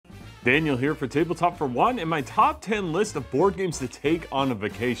Daniel here for Tabletop for One and my top 10 list of board games to take on a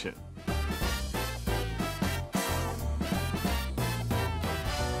vacation.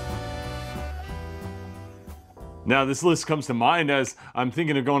 Now this list comes to mind as I'm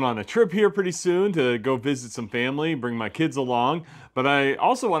thinking of going on a trip here pretty soon to go visit some family, bring my kids along, but I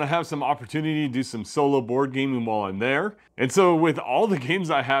also want to have some opportunity to do some solo board gaming while I'm there. And so with all the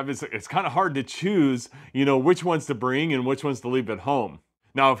games I have, it's kind of hard to choose, which ones to bring and which ones to leave at home.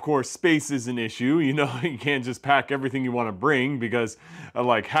 Now, of course, space is an issue. You can't just pack everything you want to bring because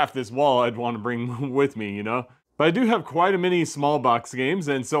like half this wall I'd want to bring with me, But I do have quite a many small box games,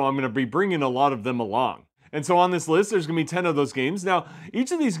 and so I'm going to be bringing a lot of them along. And so on this list, there's going to be 10 of those games. Now,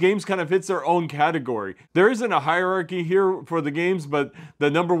 each of these games kind of fits their own category. There isn't a hierarchy here for the games, but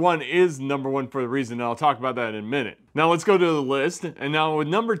the number one is number one for a reason, and I'll talk about that in a minute. Now, let's go to the list. And now with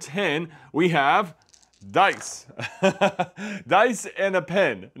number 10, we have dice. Dice and a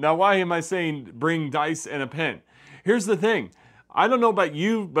pen. Now, why am I saying bring dice and a pen? Here's the thing. I don't know about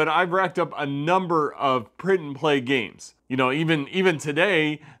you, but I've racked up a number of print and play games. Even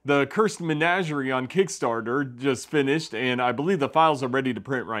today, the Cursed Menagerie on Kickstarter just finished, and I believe the files are ready to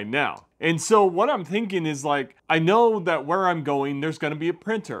print right now. And so what I'm thinking is I know that where I'm going, there's gonna be a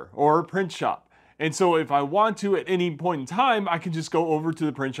printer or a print shop. And so if I want to at any point in time, I can just go over to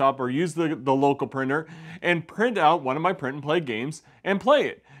the print shop or use the local printer and print out one of my print and play games and play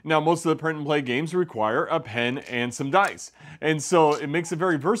it. Now, most of the print and play games require a pen and some dice. And so it makes it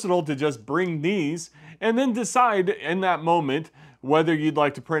very versatile to just bring these and then decide in that moment whether you'd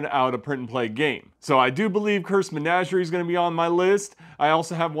like to print out a print and play game. So I do believe Cursed Menagerie is going to be on my list. I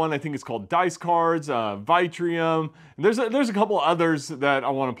also have one, I think it's called Dice Cards, Vitrium. There's a couple others that I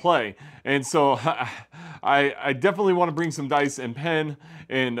want to play. And so I definitely want to bring some dice and pen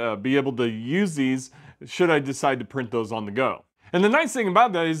and be able to use these should I decide to print those on the go. And the nice thing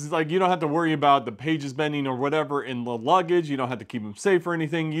about that is you don't have to worry about the pages bending or whatever in the luggage. You don't have to keep them safe or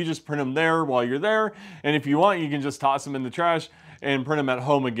anything. You just print them there while you're there. And if you want, you can just toss them in the trash and print them at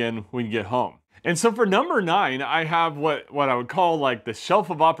home again when you get home. And so for number 9, I have what I would call the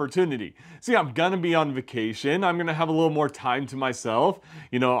shelf of opportunity. See, I'm gonna be on vacation. I'm gonna have a little more time to myself.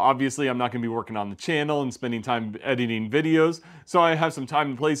 Obviously I'm not gonna be working on the channel and spending time editing videos. So I have some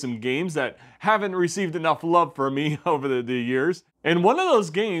time to play some games that haven't received enough love from me over the years. And one of those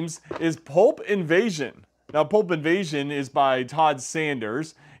games is Pulp Invasion. Now, Pulp Invasion is by Todd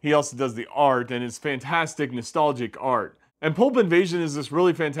Sanders. He also does the art, and it's fantastic, nostalgic art. And Pulp Invasion is this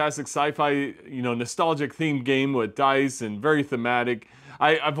really fantastic sci-fi, nostalgic themed game with dice and very thematic.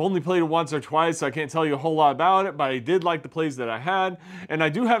 I've only played it once or twice, so I can't tell you a whole lot about it, but I did like the plays that I had. And I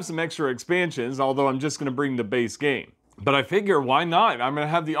do have some extra expansions, although I'm just gonna bring the base game. But I figure, why not? I'm gonna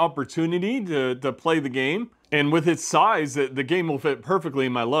have the opportunity to play the game. And with its size, the game will fit perfectly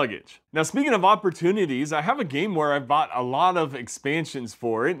in my luggage. Now, speaking of opportunities, I have a game where I've bought a lot of expansions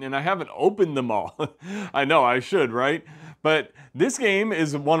for it, and I haven't opened them all. I know, I should, right? But this game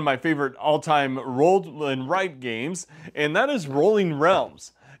is one of my favorite all-time roll and write games, and that is Rolling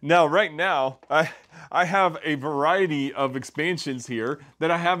Realms. Now, right now, I have a variety of expansions here that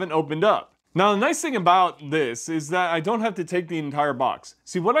I haven't opened up. Now, the nice thing about this is that I don't have to take the entire box.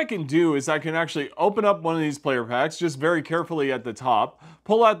 See, what I can do is I can actually open up one of these player packs just very carefully at the top,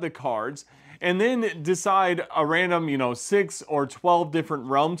 pull out the cards, and then decide a random, 6 or 12 different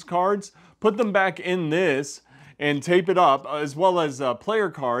realms cards, put them back in this, and tape it up, as well as player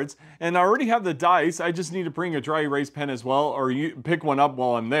cards. And I already have the dice. I just need to bring a dry erase pen as well, or pick one up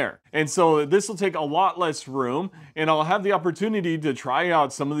while I'm there. And so this will take a lot less room, and I'll have the opportunity to try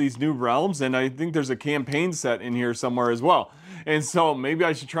out some of these new realms, and I think there's a campaign set in here somewhere as well. And so maybe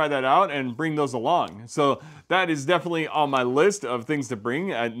I should try that out and bring those along. So that is definitely on my list of things to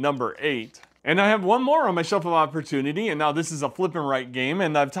bring at number 8. And I have one more on my shelf of opportunity, and now this is a flip and write game,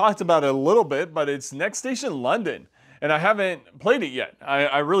 and I've talked about it a little bit, but it's Next Station London. And I haven't played it yet.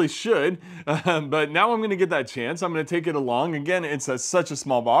 I really should, but now I'm going to get that chance. I'm going to take it along. Again, it's such a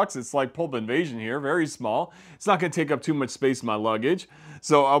small box. It's like Pulp Invasion here, very small. It's not going to take up too much space in my luggage.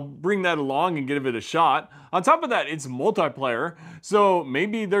 So I'll bring that along and give it a shot. On top of that, it's multiplayer. So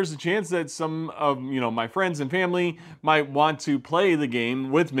maybe there's a chance that some of my friends and family might want to play the game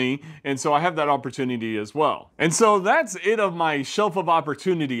with me. And so I have that opportunity as well. And so that's it of my shelf of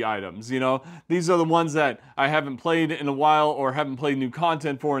opportunity items. These are the ones that I haven't played in a while or haven't played new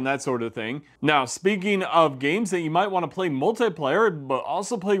content for and that sort of thing. Now, speaking of games that you might want to play multiplayer, but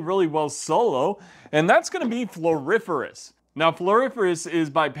also play really well solo, and that's going to be Floriferous. Now, Floriferous is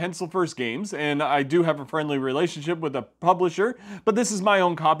by Pencil First Games, and I do have a friendly relationship with the publisher, but this is my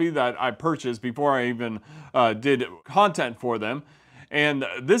own copy that I purchased before I even did content for them. And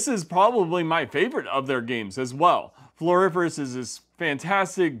this is probably my favorite of their games as well. Floriferous is this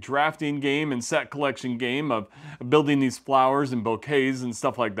fantastic drafting game and set collection game of building these flowers and bouquets and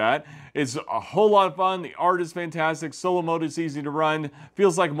stuff like that. It's a whole lot of fun. The art is fantastic. Solo mode is easy to run.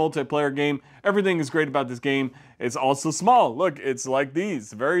 Feels like a multiplayer game. Everything is great about this game. It's also small. Look, it's like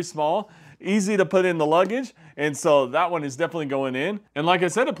these, very small. Easy to put in the luggage, and so that one is definitely going in. And like I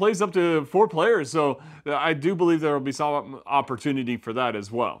said, it plays up to 4 players, so I do believe there will be some opportunity for that as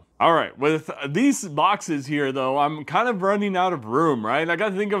well. All right, with these boxes here though, I'm kind of running out of room, right? I got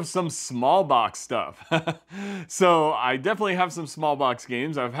to think of some small box stuff. So I definitely have some small box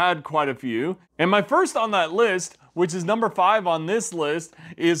games. I've had quite a few. And my first on that list, which is number 5 on this list,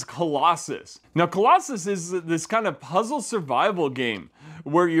 is Colossus. Now Colossus is this kind of puzzle survival game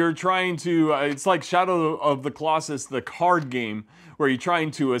where you're trying to, it's like Shadow of the Colossus, the card game, where you're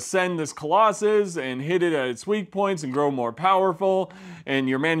trying to ascend this Colossus and hit it at its weak points and grow more powerful, and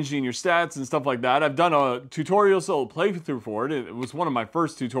you're managing your stats and stuff like that. I've done a tutorial solo playthrough for it. It was one of my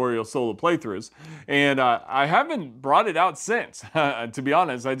first tutorial solo playthroughs, and I haven't brought it out since. To be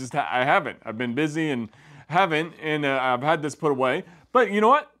honest, I haven't. I've been busy and haven't, and I've had this put away. But you know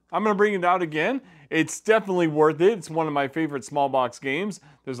what? I'm gonna bring it out again. It's definitely worth it. It's one of my favorite small box games.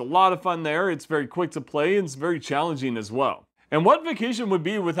 There's a lot of fun there. It's very quick to play, and it's very challenging as well. And what vacation would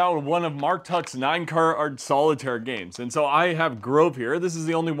be without one of Mark Tuck's 9-card solitaire games? And so I have Grove here. This is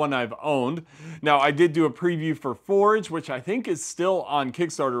the only one I've owned. Now, I did do a preview for Forge, which I think is still on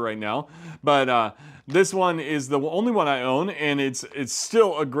Kickstarter right now. But this one is the only one I own, and it's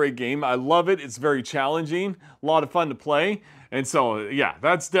still a great game. I love it. It's very challenging, a lot of fun to play. And so, yeah,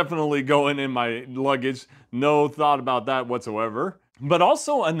 that's definitely going in my luggage. No thought about that whatsoever. But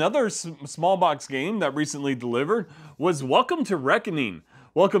also another small box game that recently delivered was Welcome to Reckoning.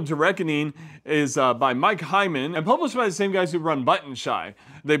 Welcome to Reckoning is by Mike Hyman and published by the same guys who run Button Shy.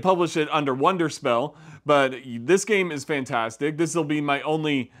 They publish it under Wonderspell, but this game is fantastic. This will be my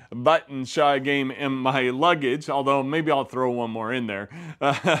only Button Shy game in my luggage, although maybe I'll throw one more in there.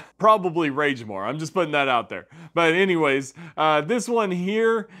 Probably Rage More. I'm just putting that out there. But anyways, this one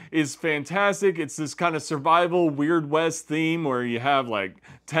here is fantastic. It's this kind of survival Weird West theme where you have like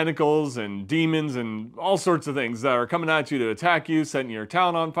tentacles and demons and all sorts of things that are coming at you to attack you, setting your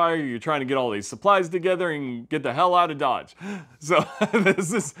town on fire. You're trying to get all these supplies together and get the hell out of Dodge. So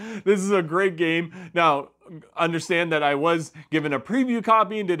this is a great game. Now, understand that I was given a preview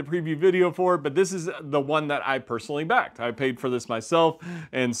copy and did a preview video for it, but this is the one that I personally backed. I paid for this myself,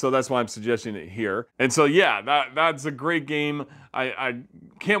 and so that's why I'm suggesting it here. And so yeah, that's a great game. I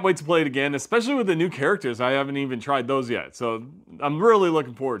can't wait to play it again, especially with the new characters. I haven't even tried those yet, so I'm really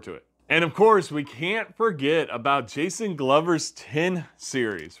looking forward to it. And of course, we can't forget about Jason Glover's Tin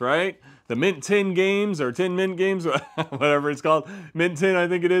series, right? The Mint 10 games, or 10 Mint games, whatever it's called. Mint 10, I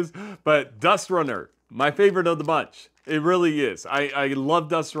think it is. But DustRunner, my favorite of the bunch. It really is. I love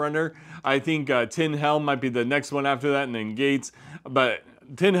DustRunner. I think Tin Helm might be the next one after that, and then Gates. But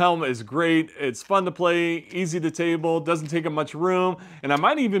Tin Helm is great. It's fun to play, easy to table, doesn't take up much room, and I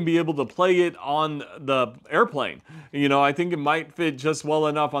might even be able to play it on the airplane. You know, I think it might fit just well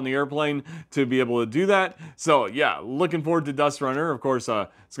enough on the airplane to be able to do that. So yeah, looking forward to DustRunner. Of course,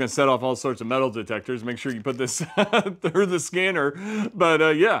 it's going to set off all sorts of metal detectors. Make sure you put this through the scanner.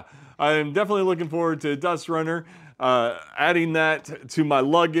 But yeah, I'm definitely looking forward to DustRunner. Adding that to my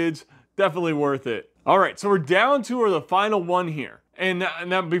luggage, definitely worth it. All right, so we're down to the final one here. And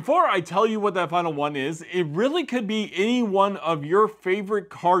now, before I tell you what that final one is, it really could be any one of your favorite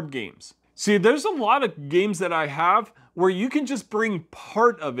card games. See, there's a lot of games that I have where you can just bring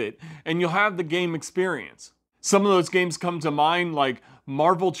part of it and you'll have the game experience. Some of those games come to mind like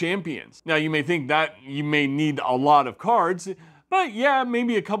Marvel Champions. Now, you may think that you may need a lot of cards, but yeah,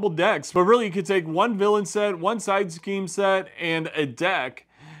 maybe a couple decks. But really, you could take one villain set, one side scheme set, and a deck,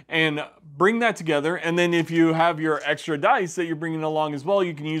 and bring that together. And then if you have your extra dice that you're bringing along as well,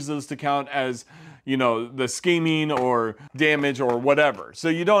 you can use those to count as, you know, the scheming or damage or whatever. So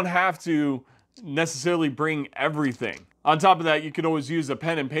you don't have to necessarily bring everything. On top of that, you could always use a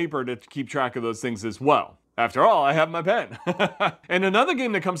pen and paper to keep track of those things as well. After all, I have my pen. And another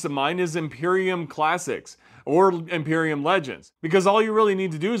game that comes to mind is Imperium Classics or Imperium Legends, because all you really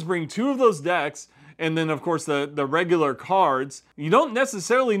need to do is bring 2 of those decks, and then of course the regular cards. You don't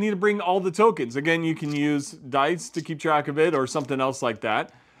necessarily need to bring all the tokens. Again, you can use dice to keep track of it or something else like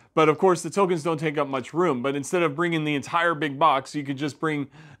that. But of course the tokens don't take up much room. But instead of bringing the entire big box, you could just bring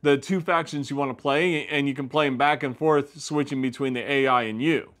the 2 factions you want to play, and you can play them back and forth, switching between the AI and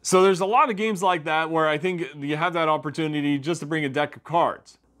you. So there's a lot of games like that where I think you have that opportunity just to bring a deck of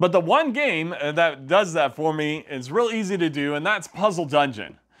cards. But the one game that does that for me is real easy to do, and that's Puzzle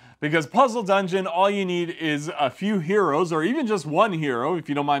Dungeon. Because Puzzle Dungeon, all you need is a few heroes, or even just one hero, if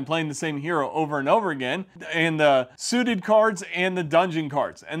you don't mind playing the same hero over and over again, and the suited cards and the dungeon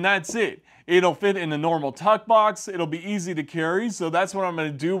cards, and that's it. It'll fit in a normal tuck box, it'll be easy to carry, so that's what I'm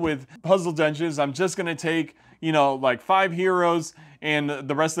going to do with Puzzle Dungeons. I'm just going to take, you know, like 5 heroes and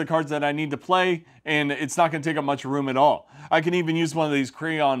the rest of the cards that I need to play, and it's not going to take up much room at all. I can even use one of these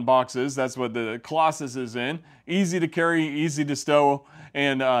crayon boxes, that's what the Colossus is in. Easy to carry, easy to stow,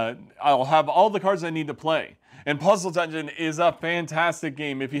 and I'll have all the cards I need to play. And Puzzle Dungeon is a fantastic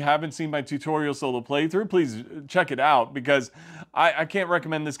game. If you haven't seen my tutorial solo playthrough, please check it out, because I can't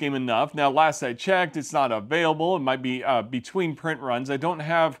recommend this game enough. Now, last I checked, it's not available. It might be between print runs. I don't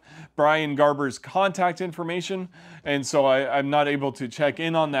have Brian Garber's contact information, and so I'm not able to check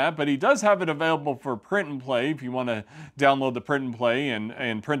in on that, but he does have it available for print and play if you want to download the print and play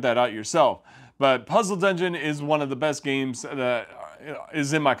and print that out yourself. But Puzzle Dungeon is one of the best games that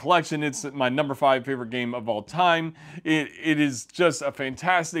is in my collection. It's my number 5 favorite game of all time. It is just a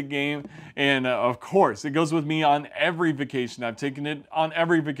fantastic game, and of course, it goes with me on every vacation. I've taken it on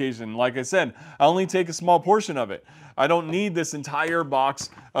every vacation. Like I said, I only take a small portion of it. I don't need this entire box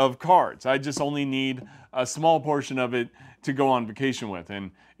of cards. I just only need a small portion of it to go on vacation with,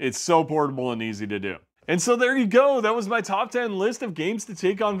 and it's so portable and easy to do. And so there you go, that was my top 10 list of games to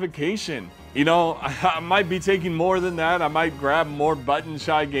take on vacation. You know, I might be taking more than that. I might grab more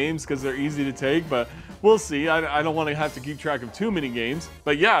button-shy games because they're easy to take, but we'll see. I don't want to have to keep track of too many games.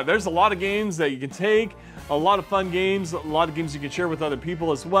 But yeah, there's a lot of games that you can take, a lot of fun games, a lot of games you can share with other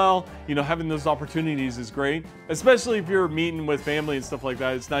people as well. You know, having those opportunities is great, especially if you're meeting with family and stuff like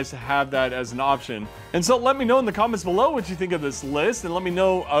that. It's nice to have that as an option. And so let me know in the comments below what you think of this list, and let me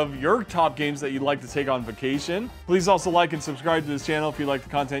know of your top games that you'd like to take on vacation. Please also like and subscribe to this channel if you like the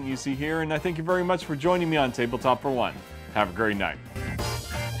content you see here, and I thank you very much for joining me on Tabletop for One. Have a great night.